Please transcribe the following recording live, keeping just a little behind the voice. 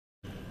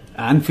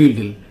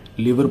ആൻഫീൽഡിൽ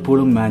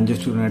ലിവർപൂളും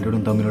Manchester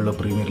യുണൈറ്റഡും തമ്മിലുള്ള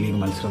premier league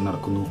മത്സരം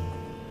നടക്കുന്നു.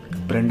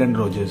 ബ്രണ്ടൻ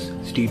റോജേഴ്സ്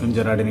സ്റ്റീഫൻ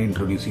ജെറാർഡിനെ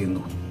ഇൻട്രൊഡ്യൂസ്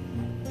ചെയ്യുന്നു.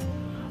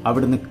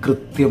 അവിടുന്ന്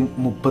കൃത്യം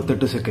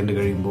 38 സെക്കൻഡ്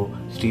കഴിയുമ്പോൾ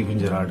സ്റ്റീഫൻ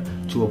ജെറാർഡ്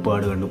ചുവപ്പ്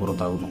കാർഡ് കണ്ട്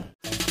പുറത്താകുന്നു.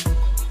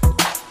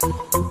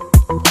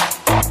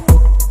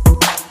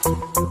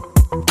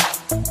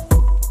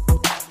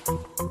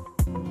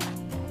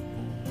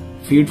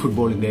 ഫീഡ്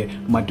ഫുട്ബോളിന്റെ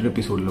മറ്റൊരു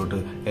എപ്പിസോഡിലോട്ട്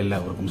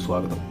എല്ലാവർക്കും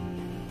സ്വാഗതം.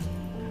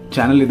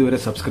 ചാനൽ ഇതുവരെ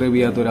സബ്സ്ക്രൈബ്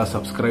ചെയ്യാത്തവർ ആ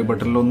സബ്സ്ക്രൈബ്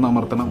ബട്ടണിൽ ഒന്ന്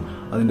അമർത്തണം.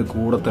 അതിന്റെ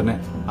കൂടെ തന്നെ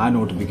ആ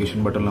നോട്ടിഫിക്കേഷൻ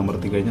ബട്ടണിൽ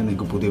അമർത്തി കഴിഞ്ഞാൽ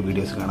നിങ്ങൾക്ക് പുതിയ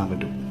വീഡിയോസ് കാണാൻ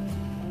പറ്റും.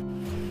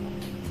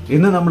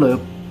 ഇന്ന് നമ്മൾ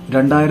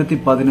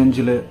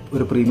 2015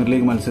 ഒരു പ്രീമിയർ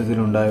ലീഗ്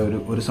മത്സരത്തിലുണ്ടായ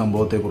ഒരു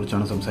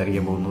സംഭവത്തെക്കുറിച്ചാണ്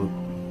സംസാരിക്കാൻ പോകുന്നത്.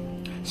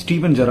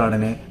 സ്റ്റീഫൻ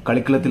ജെറാർഡിനെ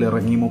കളിക്കളത്തിൽ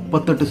ഇറങ്ങി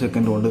 38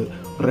 സെക്കൻഡ് കൊണ്ട്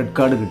റെഡ്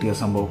കാർഡ് കിട്ടിയ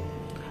സംഭവം.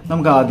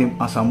 നമുക്ക് ആദ്യം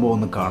ആ സംഭവം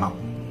ഒന്ന് കാണാം.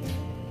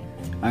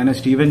 അങ്ങനെ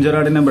സ്റ്റീഫൻ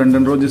ജെറാർഡിനെ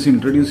ബ്രണ്ടൻ റോജേഴ്സ്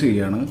ഇൻട്രൊഡ്യൂസ്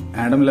ചെയ്യുകയാണ്.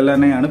 ആഡം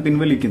ലല്ലാനയാണ്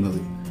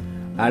പിൻവലിക്കുന്നത്.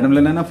 ആഡം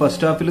ലല്ലാന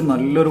ഫസ്റ്റ് ഹാഫിൽ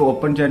നല്ലൊരു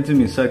ഓപ്പൺ ചാൻസ്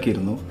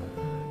മിസ്സാക്കിയിരുന്നു.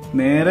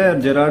 നേരെ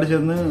ജെറാർഡ്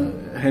ചെന്ന്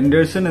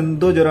ഹെൻഡേഴ്സൺ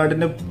എന്തോ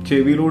ജെറാർഡിന്റെ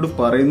ചെവിയിലൂടെ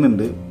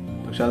പറയുന്നുണ്ട്.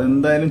 പക്ഷെ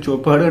അതെന്തായാലും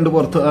ചുവപ്പ് കാർഡ് കണ്ട്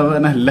പുറത്തു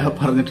പോകാനല്ല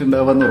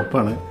പറഞ്ഞിട്ടുണ്ടാവാന്ന്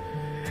ഉറപ്പാണ്.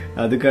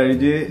 അത്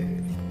കഴിഞ്ഞ്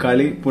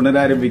കളി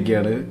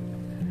പുനരാരംഭിക്കുകയാണ്.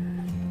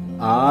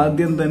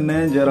 ആദ്യം തന്നെ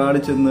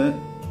ജെറാർഡ് ചെന്ന്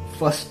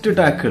ഫസ്റ്റ്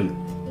ടാക്കിൾ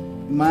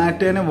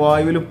മാറ്റേനെ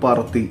വായുവിൽ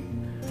പറത്തി.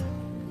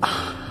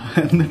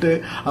 എന്നിട്ട്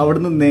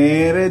അവിടുന്ന്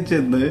നേരെ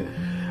ചെന്ന്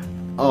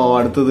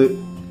അടുത്തത്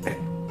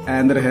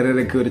ആൻഡ്രെ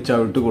ഹെറേറയ്ക്ക് ഒരു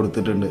ചവിട്ട്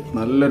കൊടുത്തിട്ടുണ്ട്.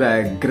 നല്ലൊരു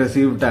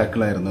അഗ്രസീവ്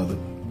ടാക്കിളായിരുന്നു അത്.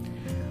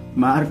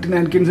 മാർട്ടിൻ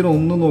ആൻകിൻസിന്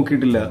ഒന്നും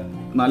നോക്കിയിട്ടില്ല.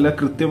 നല്ല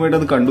കൃത്യമായിട്ട്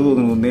അത് കണ്ടു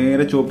തോന്നുന്നു.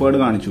 നേരെ ചുവപ്പ് കാർഡ്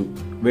കാണിച്ചു.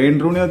 വെയിൻ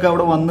റൂണിയൊക്കെ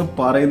അവിടെ വന്ന്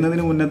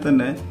പറയുന്നതിന് മുന്നേ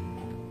തന്നെ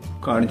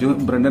കാണിച്ചു.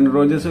 ബ്രണ്ടൻ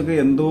റോജേഴ്സ് ഒക്കെ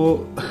എന്തോ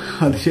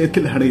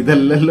അതിശയത്തിലാണ്.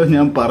 ഇതല്ലല്ലോ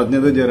ഞാൻ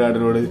പറഞ്ഞത്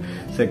ജെറാർഡിനോട്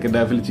സെക്കൻഡ്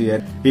ഹാഫിൽ ചെയ്യാൻ.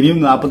 ഇനിയും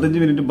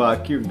 45 മിനിറ്റ്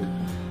ബാക്കിയുണ്ട്.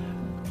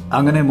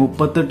 അങ്ങനെ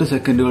 38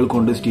 സെക്കൻഡുകൾ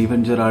കൊണ്ട്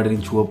സ്റ്റീഫൻ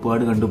ജെറാർഡിന് ചുവപ്പ്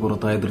കാർഡ് കണ്ട്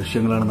പുറത്തായ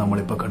ദൃശ്യങ്ങളാണ്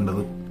നമ്മളിപ്പോൾ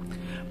കണ്ടത്.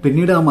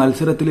 പിന്നീട് ആ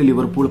മത്സരത്തിൽ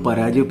ലിവർപൂൾ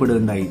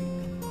പരാജയപ്പെടുകയുണ്ടായി.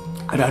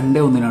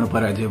 2-1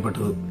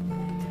 പരാജയപ്പെട്ടത്.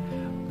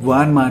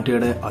 വാൻ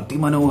മാറ്റയുടെ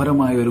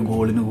അതിമനോഹരമായ ഒരു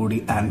ഗോളിന് കൂടി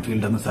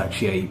ആൻഫീൽഡ് അന്ന്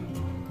സാക്ഷിയായി.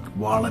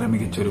 വളരെ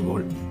മികച്ചൊരു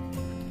ഗോൾ.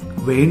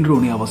 വെയിൻ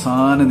റൂണി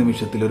അവസാന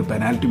നിമിഷത്തിൽ ഒരു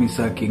പെനാൽറ്റി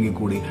മിസ്സാക്കിയെങ്കിൽ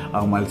കൂടി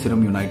ആ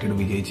മത്സരം യുണൈറ്റഡ്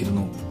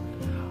വിജയിച്ചിരുന്നു.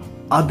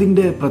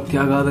 അതിന്റെ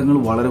പ്രത്യാഘാതങ്ങൾ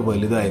വളരെ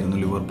വലുതായിരുന്നു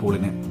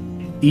ലിവർപൂളിന്.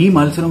 ഈ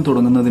മത്സരം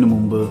തുടങ്ങുന്നതിന്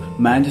മുമ്പ്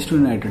മാഞ്ചസ്റ്റർ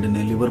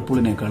യുണൈറ്റഡിന്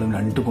ലിവർപൂളിനേക്കാളും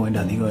 2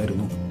 പോയിന്റ്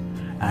അധികമായിരുന്നു.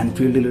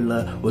 ആൻഫീൽഡിലുള്ള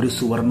ഒരു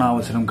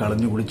സുവർണാവസരം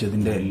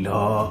കളഞ്ഞുകുടിച്ചതിന്റെ എല്ലാ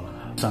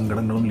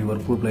സങ്കടങ്ങളും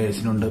ലിവർപൂൾ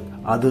പ്ലേയേഴ്സിനുണ്ട്.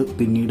 അത്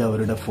പിന്നീട്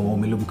അവരുടെ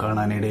ഫോമിലും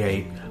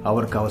കാണാനിടയായി.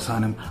 അവർക്ക്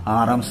അവസാനം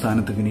 6ാം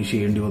സ്ഥാനത്ത് ഫിനിഷ്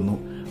ചെയ്യേണ്ടി വന്നു.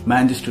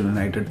 Manchester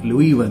United,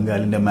 Louis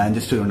വെങ്കാലിന്റെ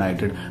Manchester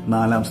United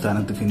 4ാം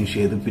സ്ഥാനത്ത് ഫിനിഷ്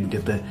ചെയ്ത്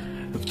പിറ്റത്തെ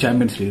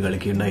ചാമ്പ്യൻസ് ലീഗ്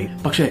കളിക്കുകയുണ്ടായി.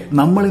 പക്ഷെ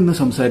നമ്മൾ ഇന്ന്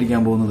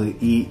സംസാരിക്കാൻ പോകുന്നത്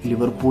ഈ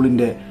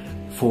ലിവർപൂളിന്റെ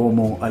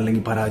ഫോമോ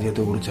അല്ലെങ്കിൽ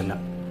പരാജയത്തെ കുറിച്ചല്ല.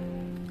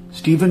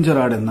 സ്റ്റീഫൻ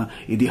ജെറാർഡ് എന്ന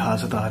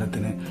ഇതിഹാസ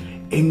താരത്തിന്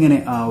എങ്ങനെ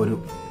ആ ഒരു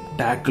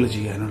ടാക്കിൾ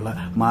ചെയ്യാനുള്ള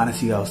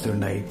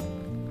മാനസികാവസ്ഥയുണ്ടായി,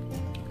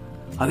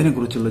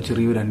 അതിനെക്കുറിച്ചുള്ള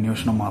ചെറിയൊരു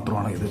അന്വേഷണം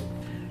മാത്രമാണ് ഇത്.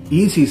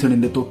 ഈ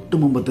സീസണിന്റെ തൊട്ട്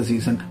മുമ്പത്തെ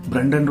season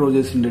Brendon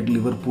റോജേഴ്സിന്റെ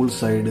Liverpool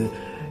side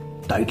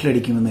title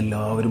അടിക്കുമെന്ന്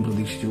എല്ലാവരും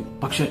പ്രതീക്ഷിച്ചു.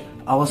 പക്ഷെ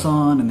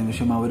അവസാന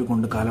നിമിഷം അവർ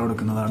കൊണ്ട്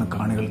കാലൊടുക്കുന്നതാണ്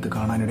കാണികൾക്ക്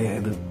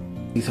കാണാനിടയായത്.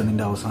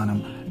 സീസണിന്റെ അവസാനം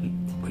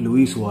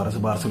ലൂയി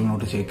സുവാറസ്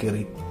ബാർസലോണോട്ട്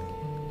ചേക്കേറി.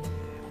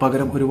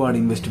 പകരം ഒരുപാട്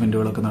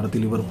ഇൻവെസ്റ്റ്മെന്റുകളൊക്കെ നടത്തി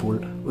ലിവർപൂൾ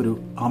ഒരു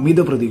അമിത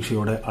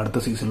പ്രതീക്ഷയോടെ അടുത്ത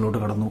സീസണിലോട്ട്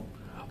കടന്നു.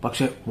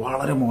 പക്ഷെ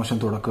വളരെ മോശം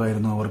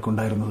തുടക്കമായിരുന്നു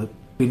അവർക്കുണ്ടായിരുന്നത്.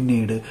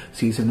 പിന്നീട്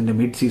സീസണിന്റെ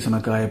മിഡ്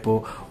സീസണൊക്കെ ആയപ്പോൾ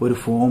ഒരു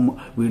ഫോം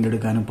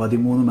വീണ്ടെടുക്കാനും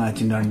 13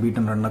 മാച്ചിന്റെ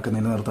അൺബീറ്റൻ റണ്ണൊക്കെ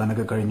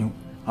നിലനിർത്താനൊക്കെ കഴിഞ്ഞു.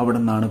 അവിടെ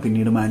നിന്നാണ്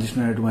പിന്നീട് മാഞ്ചസ്റ്റർ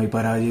യുണൈറ്റഡുമായി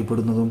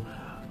പരാജയപ്പെടുന്നതും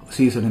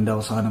സീസണിന്റെ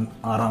അവസാനം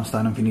 6ാം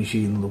സ്ഥാനം ഫിനിഷ്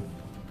ചെയ്യുന്നതും.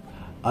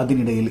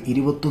 അതിനിടയിൽ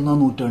 21ാം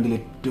നൂറ്റാണ്ടിൽ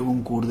ഏറ്റവും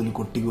കൂടുതൽ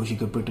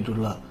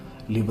കൊട്ടിഘോഷിക്കപ്പെട്ടിട്ടുള്ള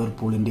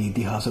ലിവർപൂളിന്റെ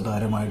ഇതിഹാസ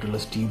താരമായിട്ടുള്ള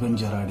സ്റ്റീഫൻ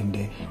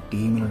ജെറാർഡിന്റെ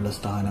ടീമിലുള്ള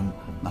സ്ഥാനം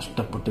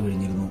നഷ്ടപ്പെട്ടു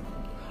കഴിഞ്ഞിരുന്നു.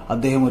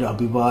 അദ്ദേഹം ഒരു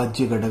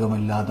അവിഭാജ്യ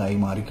ഘടകമല്ലാതായി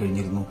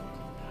മാറിക്കഴിഞ്ഞിരുന്നു.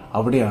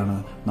 അവിടെയാണ്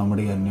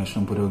നമ്മുടെ ഈ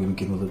അന്വേഷണം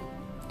പുരോഗമിക്കുന്നത്.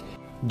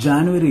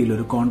 ജാനുവരിയിൽ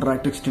ഒരു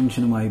കോൺട്രാക്ട്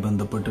എക്സ്റ്റൻഷനുമായി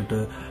ബന്ധപ്പെട്ടിട്ട്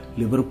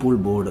ലിവർപൂൾ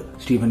ബോർഡ്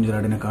സ്റ്റീഫൻ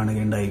ജെറാർഡിനെ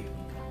കാണുകയുണ്ടായി.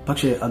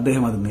 പക്ഷേ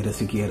അദ്ദേഹം അത്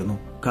നിരസിക്കുകയായിരുന്നു.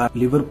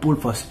 ലിവർപൂൾ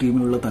ഫസ്റ്റ്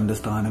ടീമിലുള്ള തന്റെ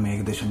സ്ഥാനം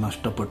ഏകദേശം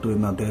നഷ്ടപ്പെട്ടു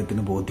എന്ന്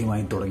അദ്ദേഹത്തിന്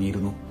ബോധ്യമായി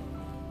തുടങ്ങിയിരുന്നു.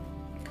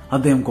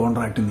 അദ്ദേഹം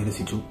കോൺട്രാക്ട്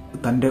നിരസിച്ചു.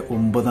 തന്റെ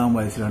 9ാം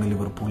വയസ്സിലാണ്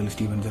ലിവർപൂളിൽ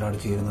സ്റ്റീഫൻ ജെറാർഡ്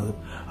ചേരുന്നത്.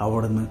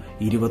 അവിടുന്ന്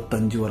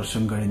 25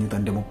 വർഷം കഴിഞ്ഞ്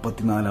തന്റെ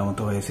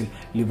 34ാമത്തെ വയസ്സിൽ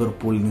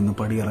ലിവർപൂളിൽ നിന്ന്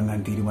പടിയിറങ്ങാൻ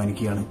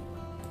തീരുമാനിക്കുകയാണ്.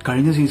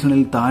 കഴിഞ്ഞ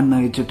സീസണിൽ താൻ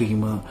നയിച്ച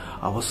ടീം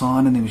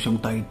അവസാന നിമിഷം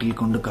ടൈറ്റിൽ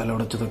കൊണ്ട്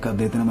കലവടച്ചതൊക്കെ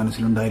അദ്ദേഹത്തിന്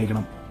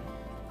മനസ്സിലുണ്ടായിരിക്കണം.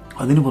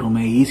 അതിനു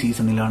പുറമെ ഈ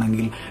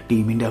സീസണിലാണെങ്കിൽ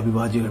ടീമിന്റെ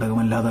അവിഭാജ്യ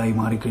ഘടകമല്ലാതായി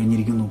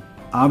മാറിക്കഴിഞ്ഞിരിക്കുന്നു.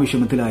 ആ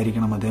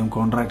വിഷമത്തിലായിരിക്കണം അദ്ദേഹം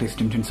കോൺട്രാക്ട്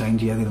എക്സ്റ്റൻഷൻ സൈൻ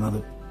ചെയ്യാതിരുന്നത്.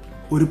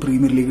 ഒരു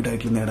പ്രീമിയർ ലീഗ്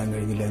ടൈറ്റിൽ നേടാൻ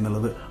കഴിഞ്ഞില്ല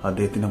എന്നുള്ളത്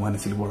അദ്ദേഹത്തിന്റെ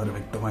മനസ്സിൽ വളരെ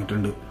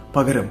വ്യക്തമായിട്ടുണ്ട്.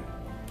 പകരം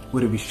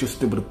ഒരു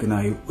വിശ്വസ്ത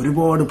ഭൃത്യനായി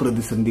ഒരുപാട്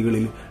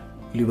പ്രതിസന്ധികളിൽ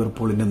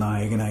ലിവർപൂളിന്റെ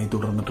നായകനായി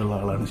തുടർന്നിട്ടുള്ള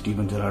ആളാണ്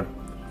സ്റ്റീഫൻ ജെറാർഡ്.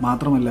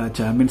 മാത്രമല്ല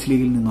ചാമ്പ്യൻസ്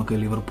ലീഗിൽ നിന്നൊക്കെ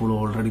ലിവർപൂൾ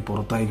ഓൾറെഡി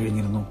പുറത്തായി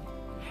കഴിഞ്ഞിരുന്നു.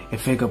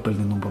 FA കപ്പിൽ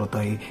നിന്നും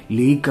പുറത്തായി.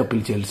 ലീഗ്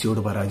കപ്പിൽ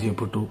ചെൽസിയോട്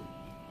പരാജയപ്പെട്ടു.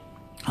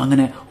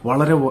 അങ്ങനെ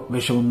വളരെ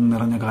വിഷമം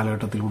നിറഞ്ഞ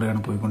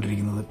കാലഘട്ടത്തിലൂടെയാണ്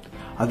പോയിക്കൊണ്ടിരിക്കുന്നത്.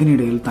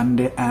 അതിനിടയിൽ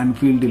തന്റെ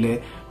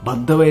ആൻഫീൽഡിലെ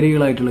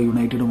ബദ്ധവൈരികളായിട്ടുള്ള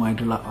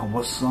യുണൈറ്റഡുമായിട്ടുള്ള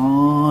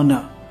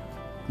അവസാന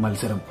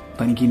മത്സരം,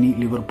 തനിക്കിനി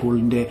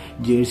ലിവർപൂളിന്റെ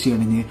ജേഴ്സി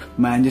അണിഞ്ഞ്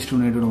മാഞ്ചസ്റ്റർ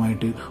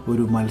യുണൈറ്റഡുമായിട്ട്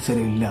ഒരു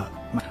മത്സരമില്ല.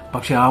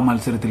 പക്ഷെ ആ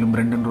മത്സരത്തിലും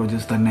ബ്രെൻഡൻ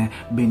റോജേഴ്സ് തന്നെ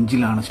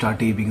ബെഞ്ചിലാണ്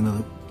സ്റ്റാർട്ട്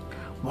ചെയ്യിപ്പിക്കുന്നത്.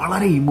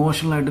 വളരെ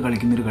ഇമോഷണലായിട്ട്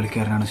കളിക്കുന്ന ഒരു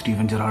കളിക്കാരനാണ്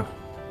സ്റ്റീഫൻ ജെറാർഡ്.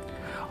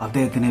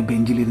 അദ്ദേഹത്തിന്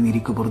ബെഞ്ചിലിരുന്ന്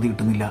ഇരിക്കു പൊറുതി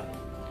കിട്ടുന്നില്ല.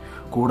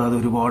 കൂടാതെ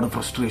ഒരുപാട്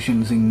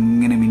ഫ്രസ്ട്രേഷൻസ്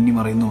ഇങ്ങനെ മിന്നി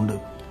മറയുന്നുണ്ട്.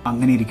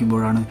 അങ്ങനെ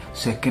ഇരിക്കുമ്പോഴാണ്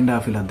സെക്കൻഡ്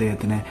ഹാഫിൽ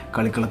അദ്ദേഹത്തിനെ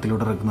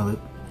കളിക്കളത്തിലൂടെ ഇറക്കുന്നത്.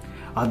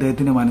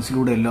 അദ്ദേഹത്തിന്റെ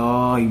മനസ്സിലൂടെ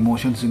എല്ലാ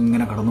ഇമോഷൻസും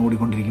ഇങ്ങനെ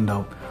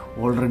കടന്നുകൂടിക്കൊണ്ടിരിക്കുന്നുണ്ടാവും.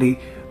 ഓൾറെഡി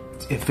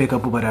FA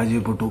കപ്പ്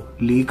പരാജയപ്പെട്ടു,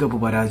 ലീഗ്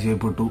കപ്പ്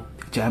പരാജയപ്പെട്ടു,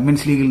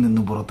 ചാമ്പ്യൻസ് ലീഗിൽ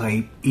നിന്ന്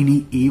പുറത്തായി.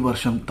 ഇനി ഈ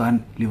വർഷം താൻ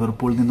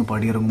ലിവർപൂളിൽ നിന്ന്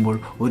പടിയിറങ്ങുമ്പോൾ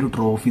ഒരു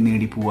ട്രോഫി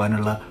നേടി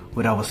പോകാനുള്ള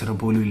ഒരവസരം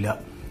പോലും ഇല്ല.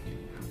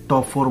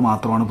 ടോപ്പ് 4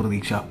 മാത്രമാണ്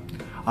പ്രതീക്ഷ.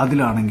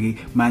 അതിലാണെങ്കിൽ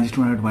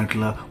മാഞ്ചസ്റ്റർ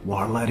യുണൈറ്റഡുമായിട്ടുള്ള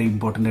വളരെ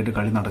ഇമ്പോർട്ടൻ്റ് ആയിട്ട്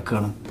കളി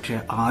നടക്കുകയാണ്.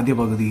 പക്ഷെ ആദ്യ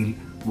പകുതിയിൽ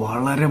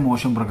വളരെ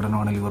മോശം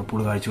പ്രകടനമാണ്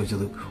ലിവർപൂൾ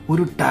കാഴ്ചവെച്ചത്.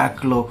 ഒരു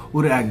ടാക്കിളോ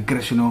ഒരു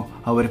അഗ്രഷനോ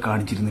അവർ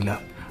കാണിച്ചിരുന്നില്ല.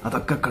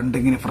 അതൊക്കെ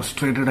കണ്ടിങ്ങനെ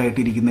ഫ്രസ്ട്രേറ്റഡ്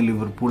ആയിട്ടിരിക്കുന്ന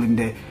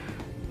ലിവർപൂളിന്റെ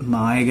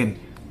നായകൻ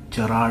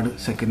ജെറാർഡ്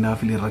സെക്കൻഡ്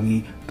ഹാഫിൽ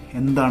ഇറങ്ങി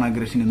എന്താണ്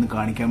അഗ്രഷൻ എന്ന്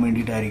കാണിക്കാൻ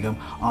വേണ്ടിയിട്ടായിരിക്കാം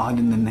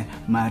ആദ്യം തന്നെ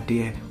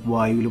മാറ്റയെ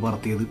വായുവിൽ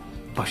പറത്തിയത്.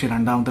 പക്ഷെ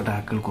രണ്ടാമത്തെ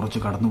ടാക്കിൾ കുറച്ച്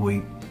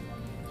കടന്നുപോയി.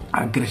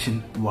 അഗ്രഷൻ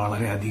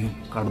വളരെയധികം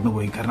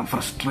കടന്നുപോയി. കാരണം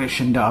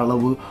ഫ്രസ്ട്രേഷന്റെ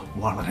അളവ്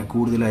വളരെ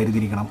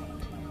കൂടുതലായിരുന്നിരിക്കണം.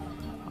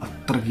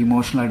 അത്രയ്ക്ക്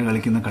ഇമോഷണലായിട്ട്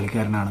കളിക്കുന്ന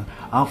കളിക്കാരനാണ്.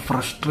 ആ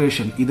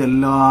ഫ്രസ്ട്രേഷൻ,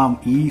 ഇതെല്ലാം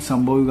ഈ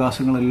സംഭവ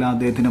വികാസങ്ങളെല്ലാം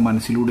അദ്ദേഹത്തിന്റെ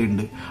മനസ്സിലൂടെ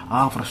ഉണ്ട്.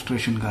 ആ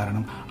ഫ്രസ്ട്രേഷൻ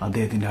കാരണം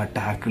അദ്ദേഹത്തിന്റെ ആ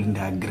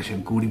ടാക്കിളിന്റെ അഗ്രഷൻ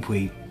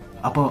കൂടിപ്പോയി.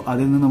 അപ്പോൾ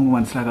അതിൽ നിന്ന് നമുക്ക്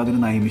മനസ്സിലാക്കാം അതൊരു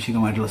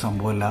നൈമിഷികമായിട്ടുള്ള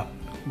സംഭവമല്ല.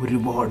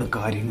 ഒരുപാട്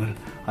കാര്യങ്ങൾ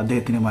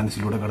അദ്ദേഹത്തിന്റെ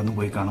മനസ്സിലൂടെ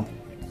കടന്നുപോയി കാണും.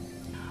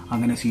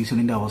 അങ്ങനെ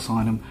സീസണിന്റെ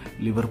അവസാനം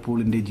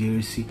ലിവർപൂളിന്റെ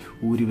ജേഴ്സി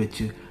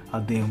ഊരിവെച്ച്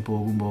അദ്ദേഹം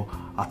പോകുമ്പോൾ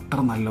അത്ര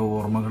നല്ല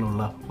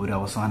ഓർമ്മകളുള്ള ഒരു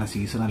അവസാന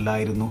സീസൺ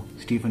അല്ലായിരുന്നു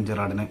സ്റ്റീഫൻ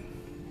ജെറാർഡിന്.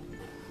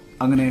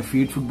 അങ്ങനെ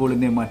ഫീഡ്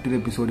ഫുട്ബോളിന്റെ മറ്റൊരു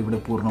എപ്പിസോഡ് ഇവിടെ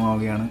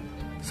പൂർണ്ണമാവുകയാണ്.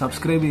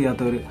 സബ്സ്ക്രൈബ്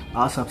ചെയ്യാത്തവർ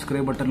ആ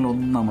സബ്സ്ക്രൈബ് ബട്ടണിൽ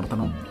ഒന്ന്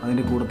അമർത്തണം.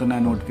 അതിന്റെ കൂടെ തന്നെ ആ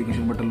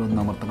നോട്ടിഫിക്കേഷൻ ബട്ടണിൽ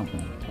ഒന്ന് അമർത്തണം.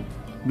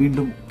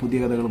 വീണ്ടും പുതിയ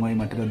കഥകളുമായി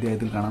മറ്റൊരു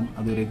അധ്യായത്തിൽ കാണാം.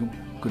 അതുവരേക്കും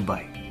ഗുഡ്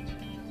ബൈ.